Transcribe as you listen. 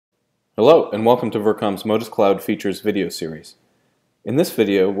Hello, and welcome to Vercom's Modus Cloud Features video series. In this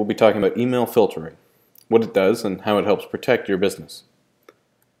video, we'll be talking about email filtering, what it does, and how it helps protect your business.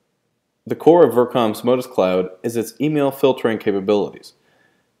 The core of Vercom's Modus Cloud is its email filtering capabilities.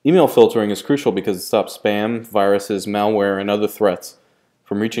 Email filtering is crucial because it stops spam, viruses, malware, and other threats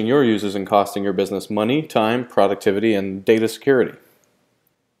from reaching your users and costing your business money, time, productivity, and data security.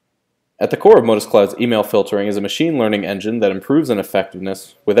 At the core of Modus Cloud's email filtering is a machine learning engine that improves in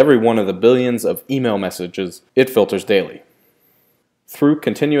effectiveness with every one of the billions of email messages it filters daily. Through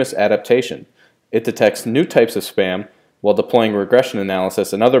continuous adaptation, it detects new types of spam while deploying regression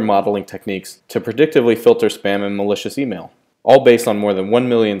analysis and other modeling techniques to predictively filter spam and malicious email, all based on more than 1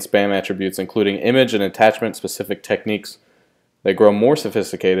 million spam attributes, including image and attachment specific techniques that grow more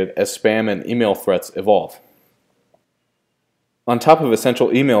sophisticated as spam and email threats evolve. On top of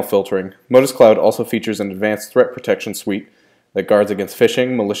essential email filtering, Modus Cloud also features an advanced threat protection suite that guards against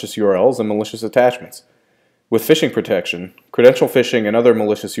phishing, malicious URLs, and malicious attachments. With phishing protection, credential phishing and other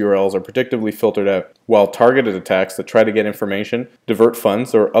malicious URLs are predictably filtered out, while targeted attacks that try to get information, divert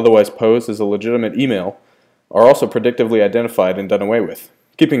funds, or otherwise pose as a legitimate email are also predictively identified and done away with,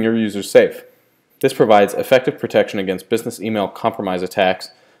 keeping your users safe. This provides effective protection against business email compromise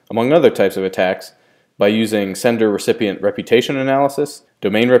attacks, among other types of attacks, by using sender-recipient reputation analysis,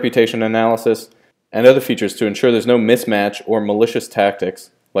 domain reputation analysis, and other features to ensure there's no mismatch or malicious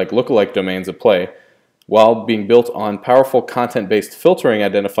tactics, like lookalike domains at play, while being built on powerful content-based filtering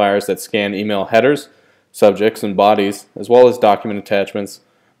identifiers that scan email headers, subjects, and bodies, as well as document attachments,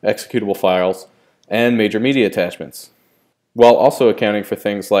 executable files, and major media attachments, while also accounting for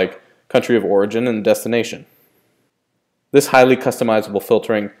things like country of origin and destination. This highly customizable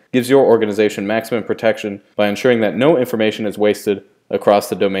filtering gives your organization maximum protection by ensuring that no information is wasted across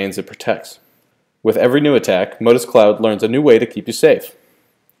the domains it protects. With every new attack, Modus Cloud learns a new way to keep you safe,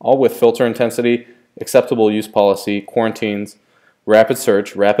 all with filter intensity, acceptable use policy, quarantines, rapid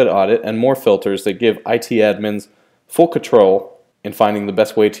search, rapid audit, and more filters that give IT admins full control in finding the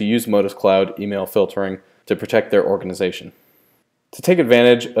best way to use Modus Cloud email filtering to protect their organization. To take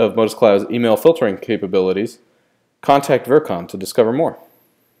advantage of Modus Cloud's email filtering capabilities, contact Vercom to discover more.